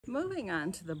Moving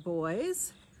on to the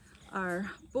boys. Our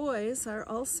boys are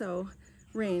also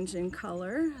range in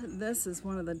color. This is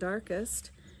one of the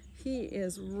darkest. He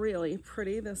is really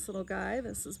pretty, this little guy.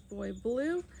 This is boy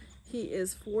blue. He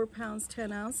is 4 pounds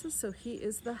 10 ounces, so he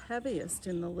is the heaviest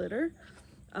in the litter.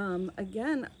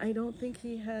 Again, I don't think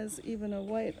he has even a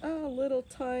white, little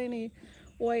tiny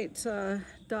white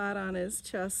dot on his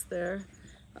chest there.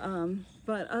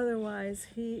 But otherwise,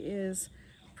 he is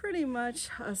pretty much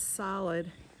a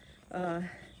solid.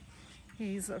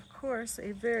 He's, of course,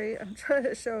 I'm trying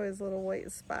to show his little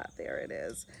white spot. There it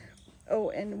is. Oh,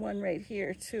 and one right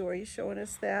here, too. Are you showing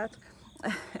us that?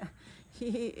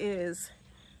 He is,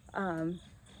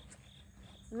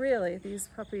 really, these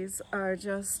puppies are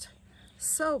just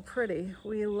so pretty.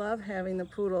 We love having the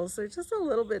poodles. They're just a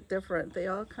little bit different. They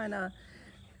all kind of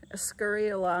scurry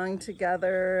along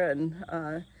together,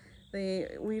 and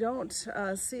we don't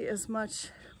see as much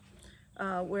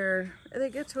where they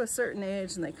get to a certain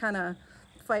age and they kind of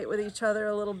fight with each other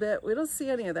a little bit. We don't see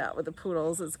any of that with the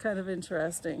poodles. It's kind of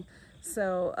interesting.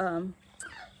 So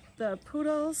the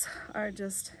poodles are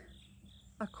just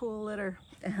a cool litter,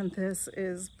 and this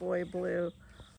is boy blue.